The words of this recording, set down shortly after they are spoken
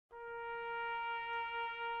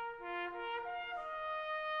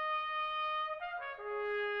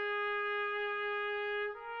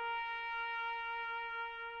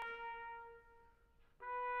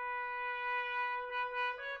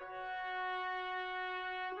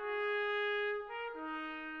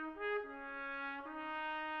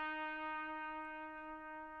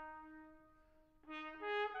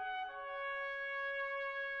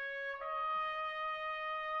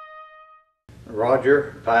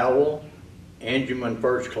Roger Powell, engineman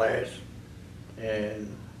first class,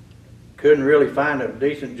 and couldn't really find a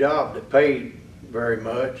decent job that paid very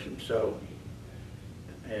much, and so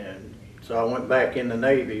I went back in the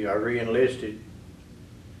Navy. I re-enlisted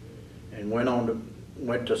and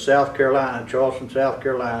went to South Carolina, Charleston, South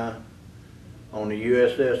Carolina, on the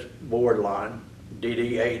USS Bordelon,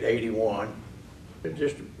 DD-881. It's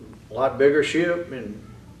just a lot bigger ship and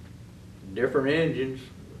different engines,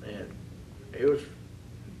 and it was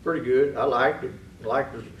pretty good. I liked it. I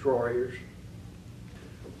liked the destroyers.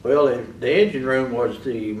 Well, the engine room was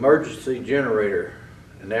the emergency generator,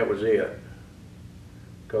 and that was it.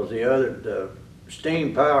 Because the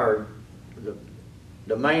steam power,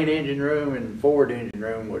 the main engine room and forward engine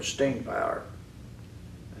room was steam power.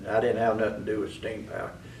 And I didn't have nothing to do with steam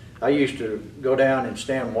power. I used to go down and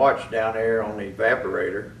stand watch down there on the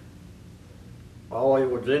evaporator. All it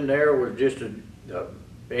was in there was just an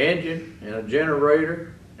engine and a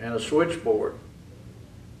generator and a switchboard.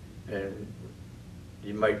 And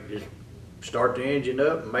you might just start the engine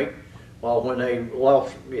up and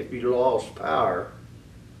if you lost power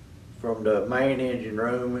from the main engine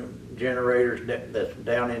room and generators that's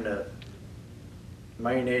down in the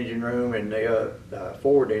main engine room and the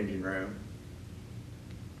forward engine room.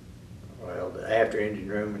 Well, the after engine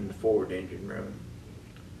room and the forward engine room.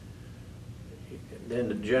 Then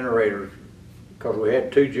the generators, because we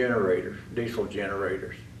had two generators, diesel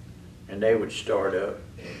generators, and they would start up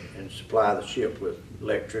and supply the ship with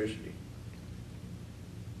electricity.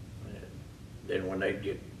 And then when they'd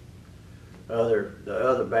get the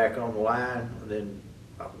other back on the line, then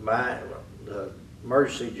the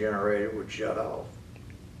emergency generator would shut off.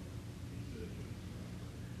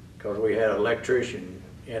 Because we had an electrician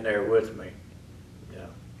in there with me.